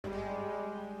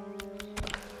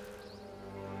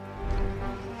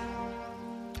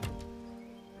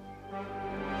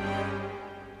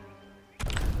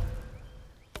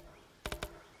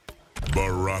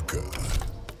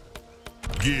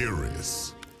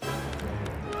Geras.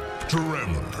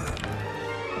 Tremor.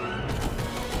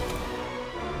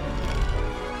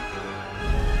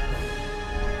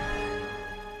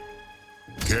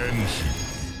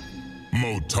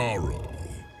 Motaro.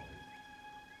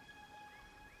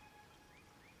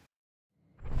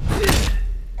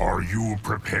 Are you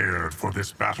prepared for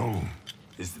this battle?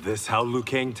 Is this how Liu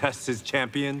Kang tests his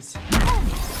champions?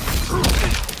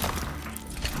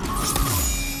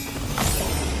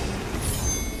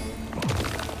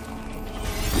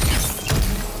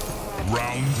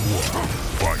 Round one,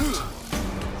 fight.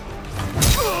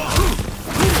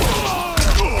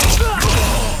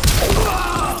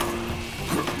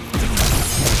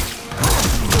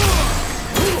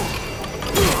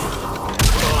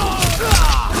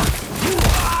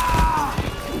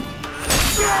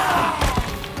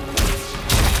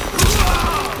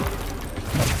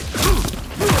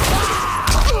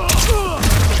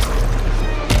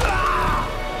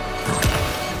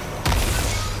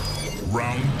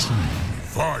 Round two,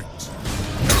 fight!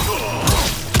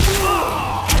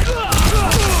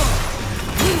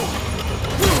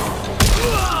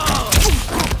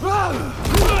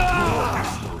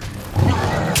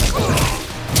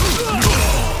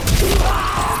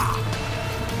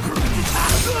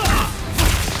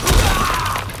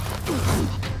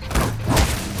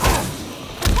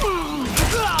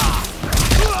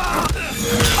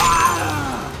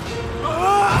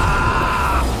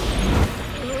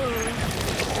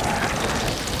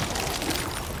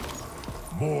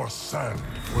 More sand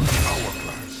for the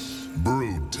hourglass.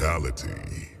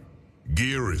 Brutality.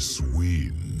 Geras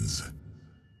wins.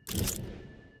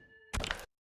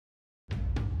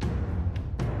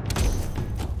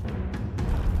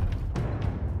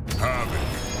 Havoc.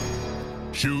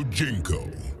 Shujinko.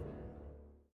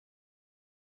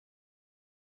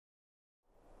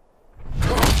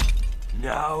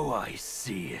 Now I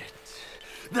see it.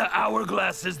 The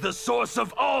hourglass is the source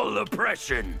of all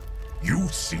oppression. You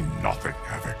see nothing,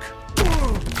 Havoc.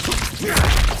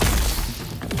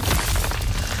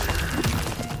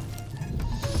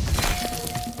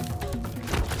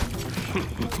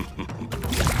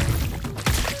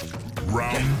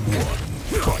 Round one,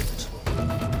 fight.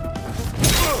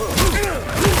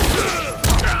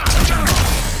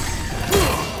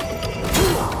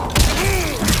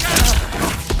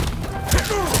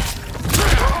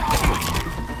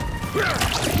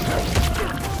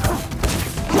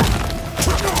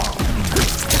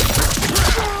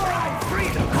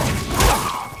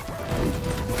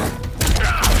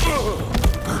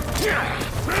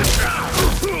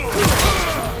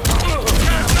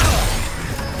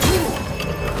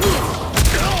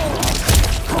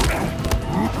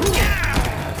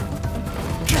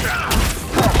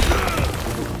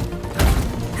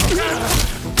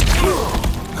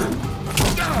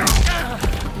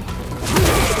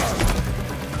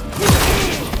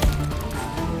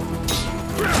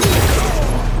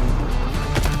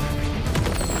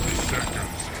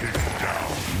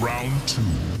 Round two,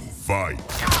 fight.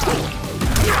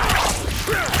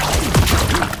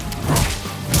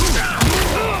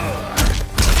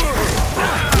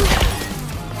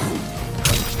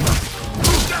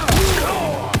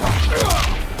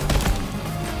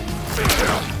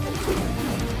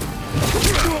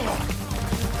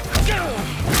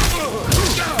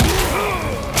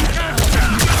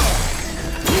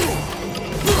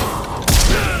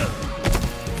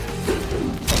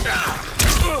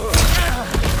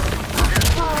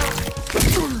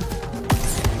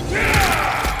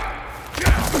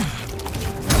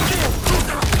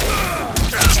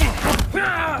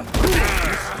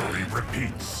 History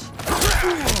repeats.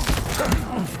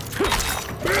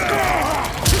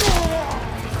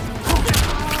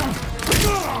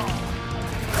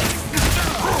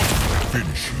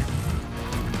 Finish him.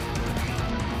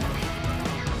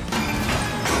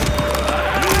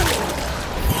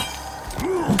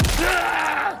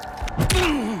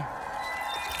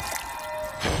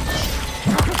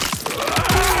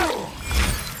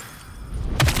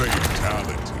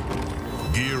 Fatality.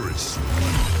 Geras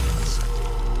wins.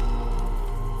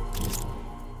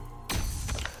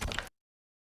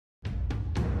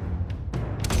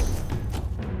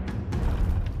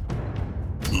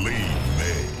 Lee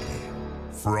May.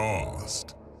 Frost.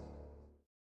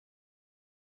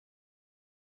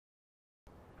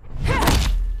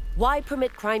 Why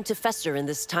permit crime to fester in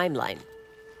this timeline?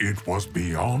 It was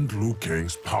beyond Liu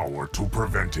Kang's power to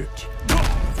prevent it.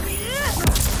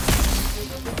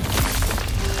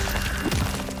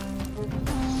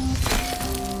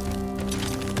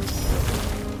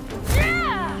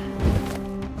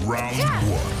 Round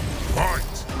one,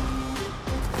 fight!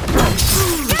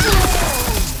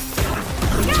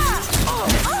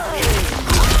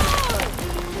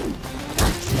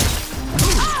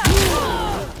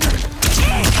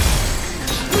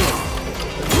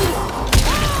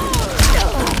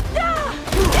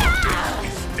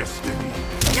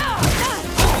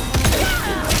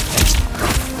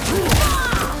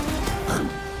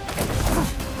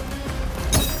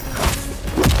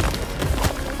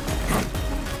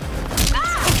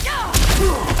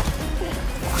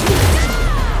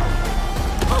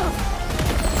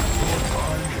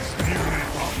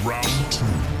 two,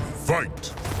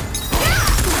 fight!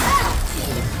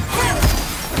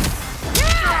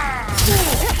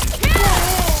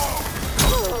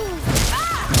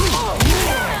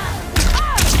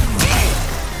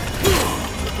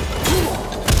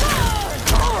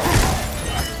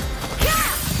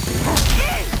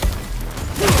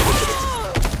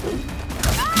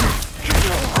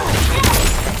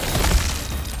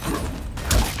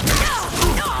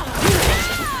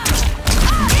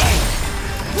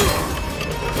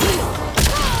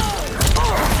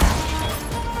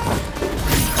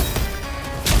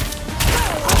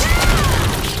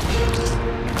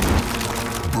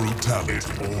 It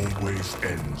always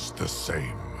ends the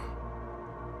same.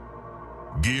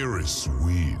 Geras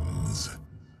wins.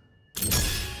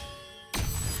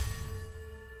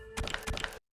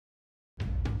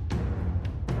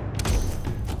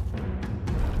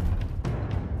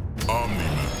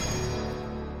 Omni-Man.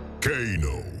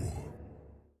 Kano.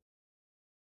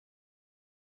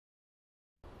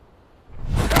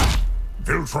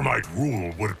 Viltrumite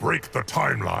rule would break the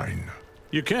timeline.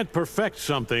 You can't perfect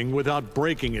something without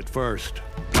breaking it first.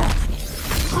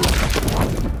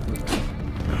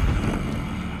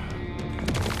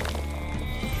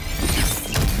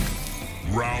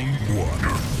 Round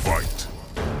one, fight!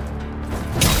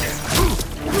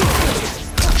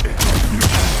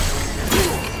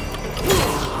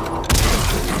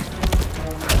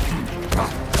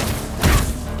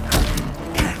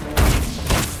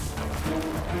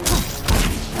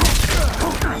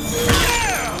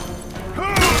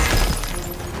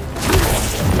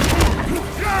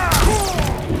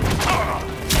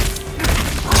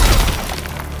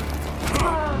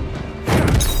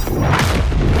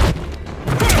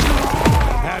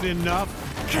 Enough?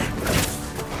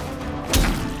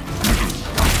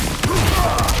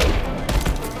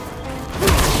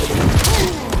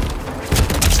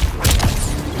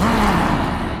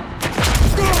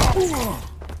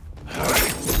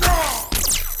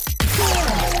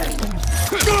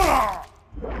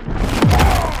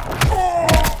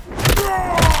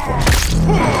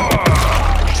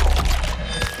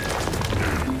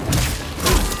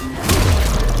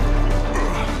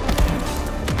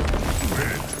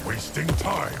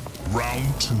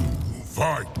 Round two,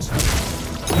 fight!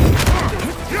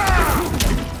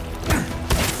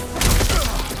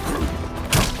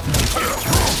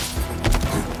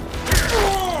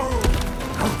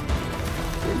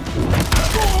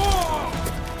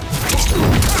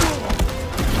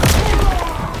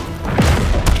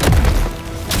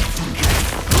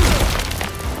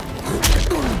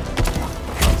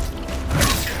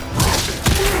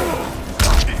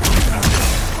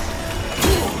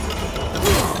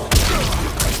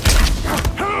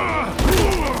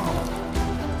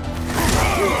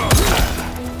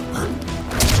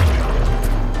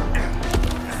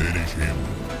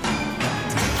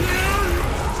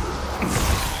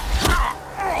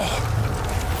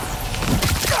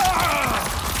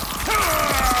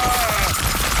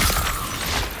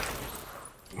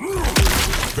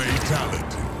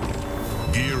 Fatality.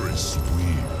 Geras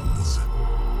wins.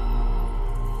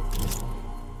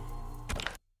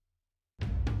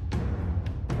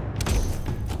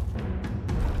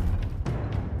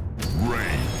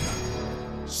 Rain.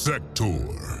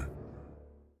 Sector.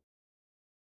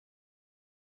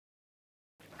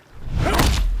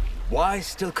 Why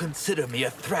still consider me a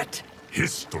threat?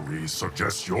 History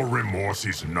suggests your remorse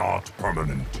is not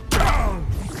permanent.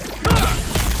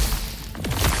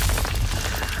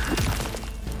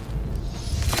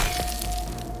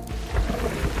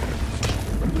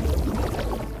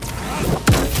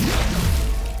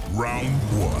 Round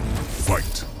one,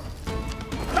 fight!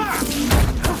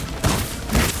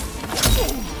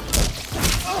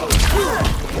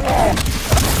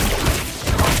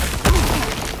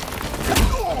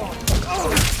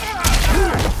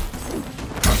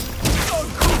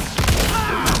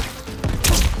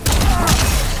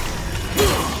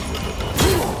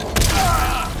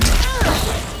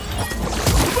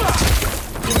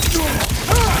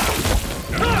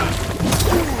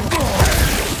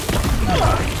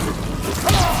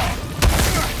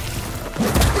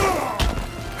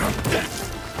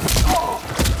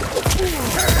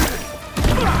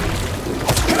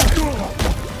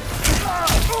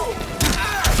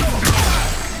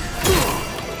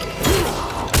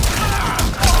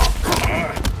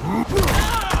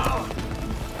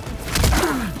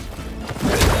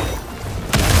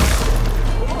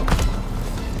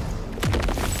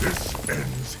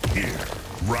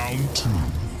 Round two,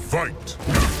 fight!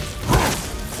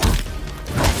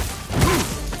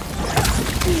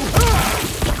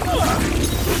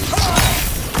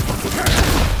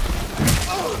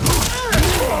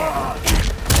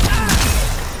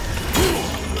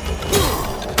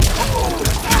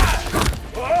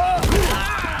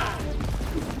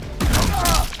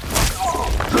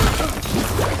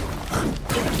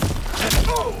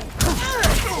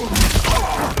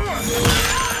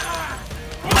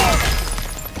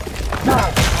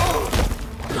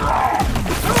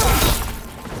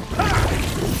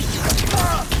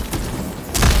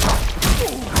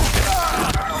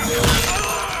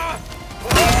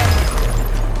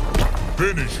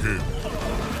 Finish him.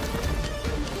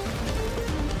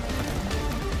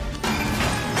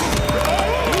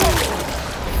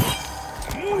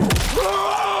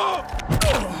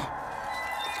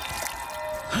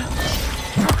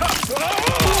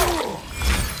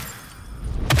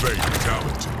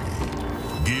 Fatality.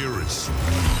 Geras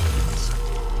wins.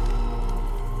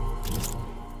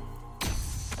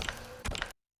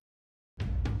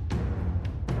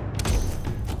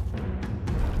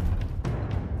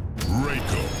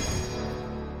 Reiko.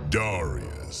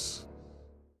 Darius.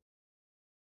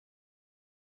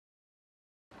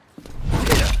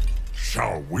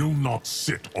 Shao will not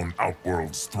sit on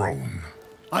Outworld's throne.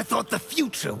 I thought the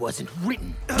future wasn't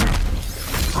written.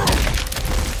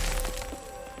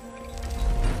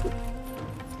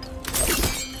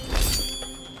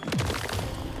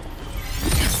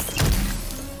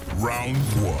 Round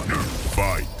one.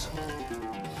 Fight.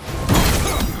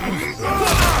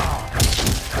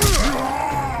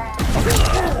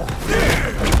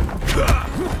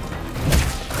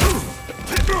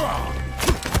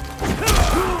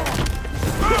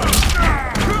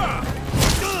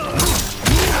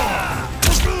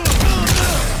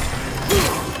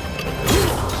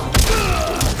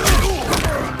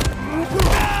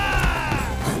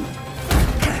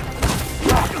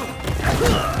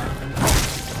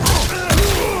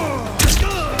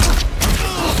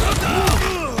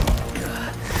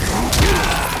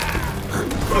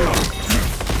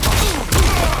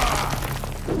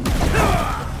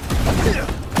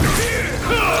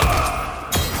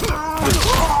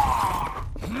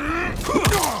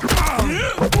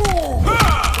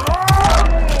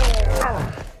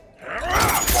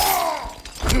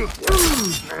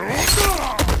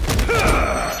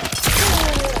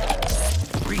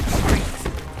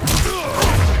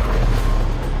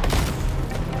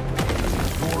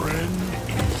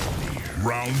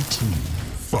 Round two.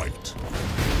 Fight.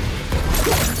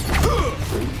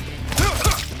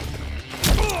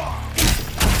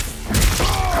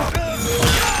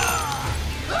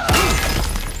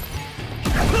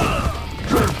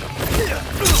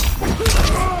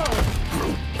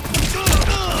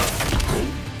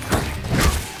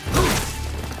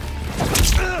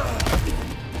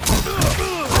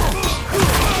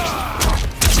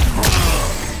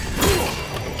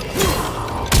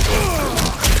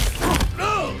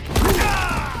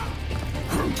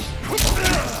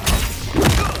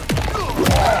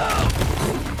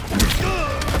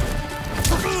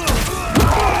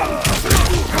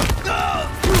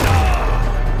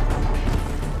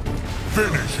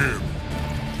 Finish him.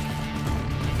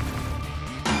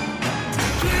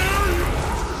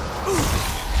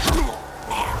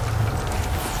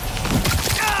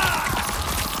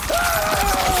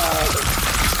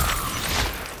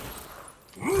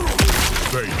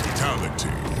 Fatality.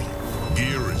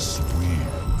 Geras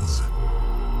wins.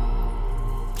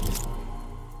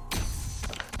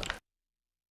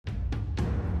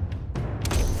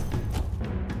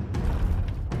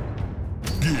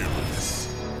 Geras.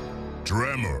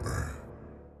 Tremor.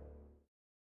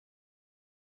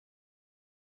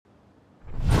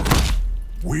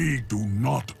 We do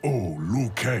not owe Liu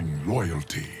Kang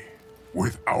loyalty.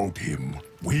 Without him,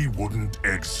 we wouldn't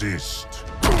exist.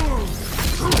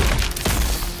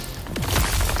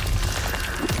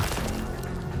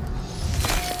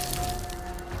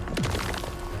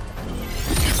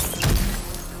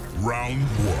 Round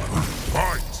one.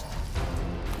 Fight.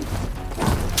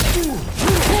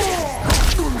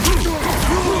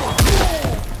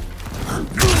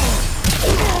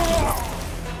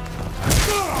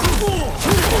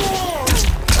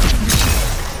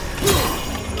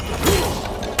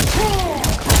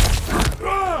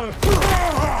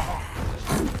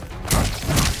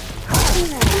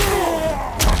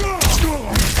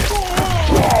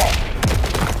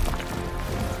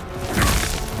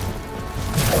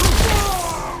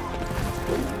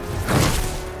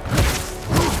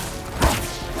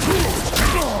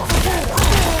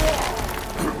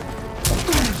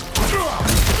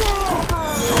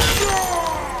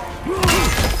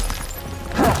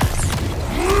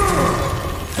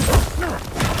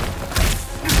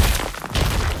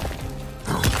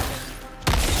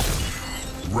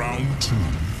 Round two.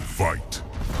 Fight.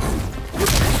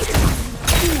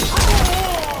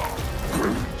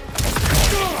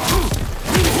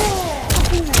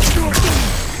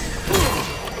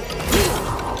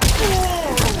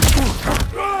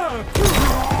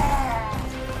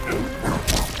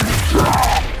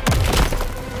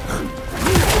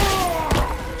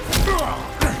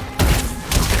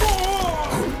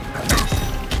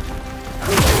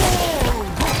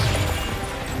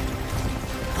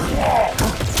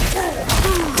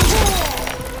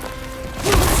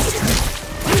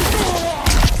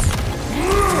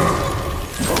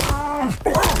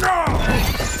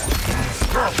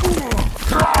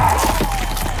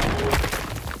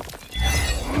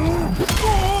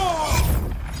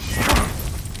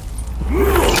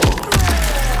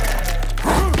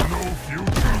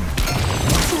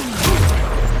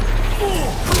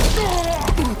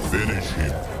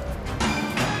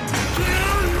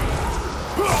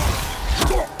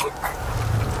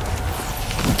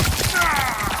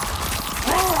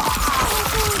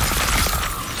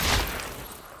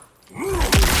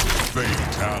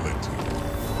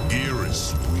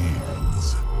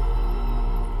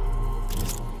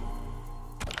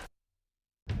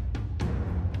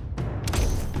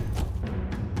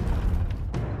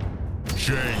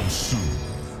 Shang Tsung.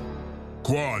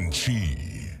 Quan Chi.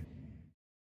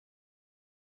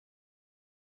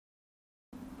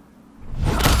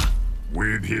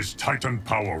 With his Titan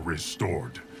power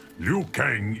restored, Liu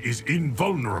Kang is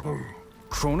invulnerable.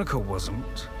 Kronika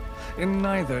wasn't, and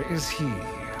neither is he.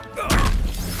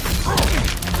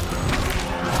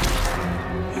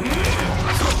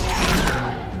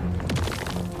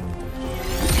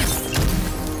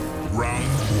 Round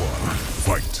 1,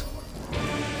 fight.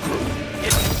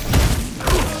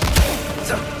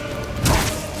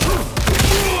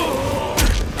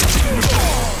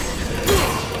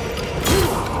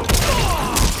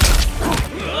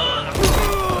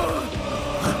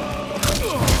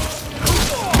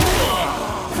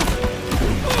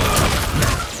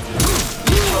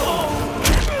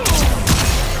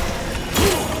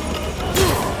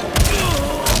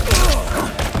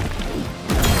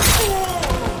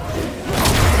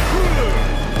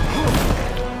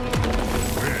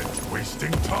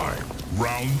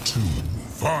 Round 2,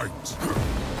 fight!